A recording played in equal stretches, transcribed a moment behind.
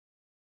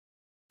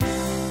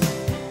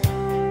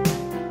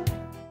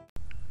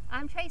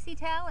I'm Tracy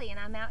Talley, and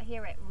I'm out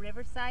here at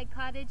Riverside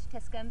Cottage,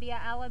 Tuscumbia,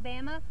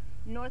 Alabama,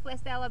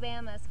 Northwest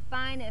Alabama's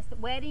finest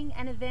wedding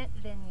and event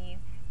venue.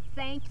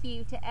 Thank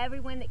you to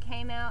everyone that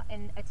came out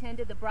and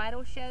attended the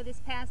bridal show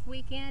this past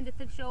weekend at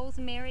the Shoals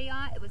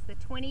Marriott. It was the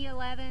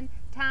 2011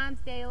 Times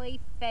Daily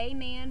Fay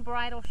Man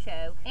Bridal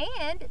Show.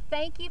 And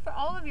thank you for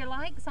all of your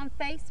likes on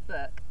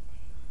Facebook.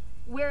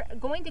 We're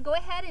going to go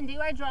ahead and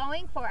do our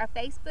drawing for our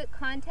Facebook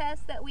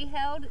contest that we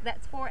held.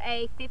 That's for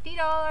a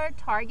 $50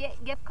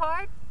 Target gift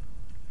card.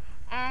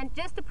 And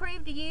just to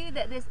prove to you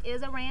that this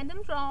is a random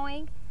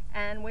drawing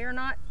and we're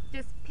not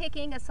just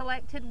picking a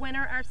selected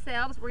winner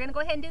ourselves, we're going to go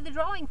ahead and do the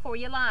drawing for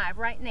you live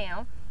right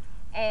now.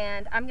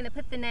 And I'm going to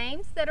put the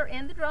names that are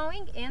in the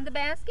drawing in the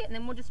basket, and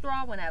then we'll just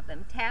draw one of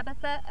them.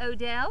 Tabitha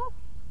Odell,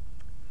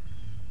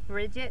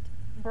 Bridget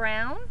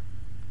Brown,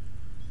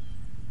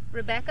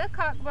 Rebecca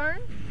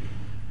Cockburn,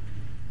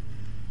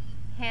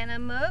 Hannah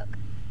Mook,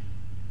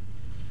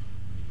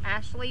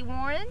 Ashley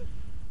Warren,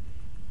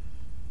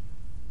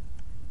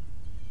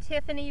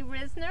 Tiffany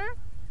Risner,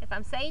 if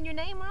I'm saying your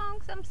name wrong,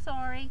 so I'm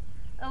sorry,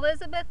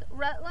 Elizabeth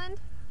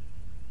Rutland,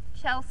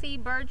 Chelsea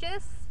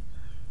Burgess,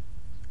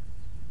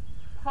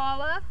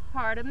 Paula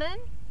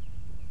Hardiman,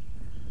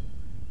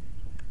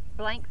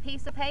 blank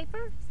piece of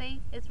paper,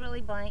 see, it's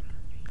really blank.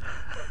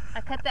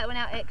 I cut that one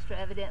out extra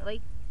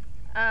evidently.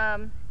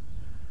 Tammy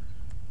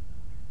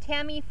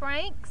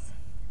Franks,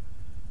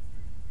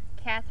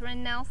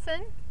 Catherine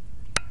Nelson,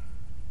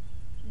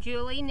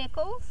 Julie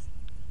Nichols,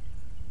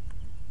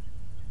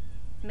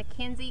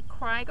 Mackenzie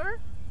Krieger,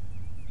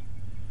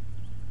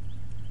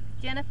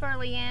 Jennifer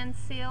Leanne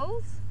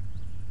Sills,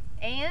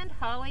 and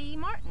Holly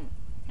Martin.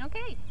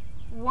 Okay,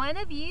 one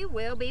of you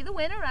will be the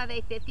winner of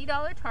a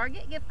 $50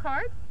 Target gift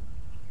card.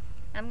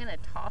 I'm going to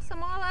toss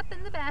them all up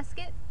in the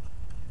basket.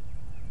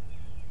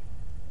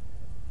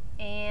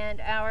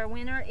 And our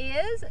winner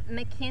is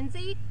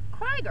Mackenzie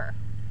Krieger.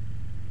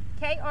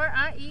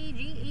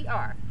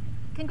 K-R-I-E-G-E-R.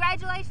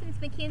 Congratulations,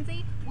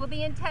 Mackenzie. We'll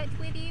be in touch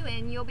with you,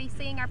 and you'll be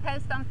seeing our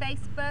post on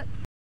Facebook.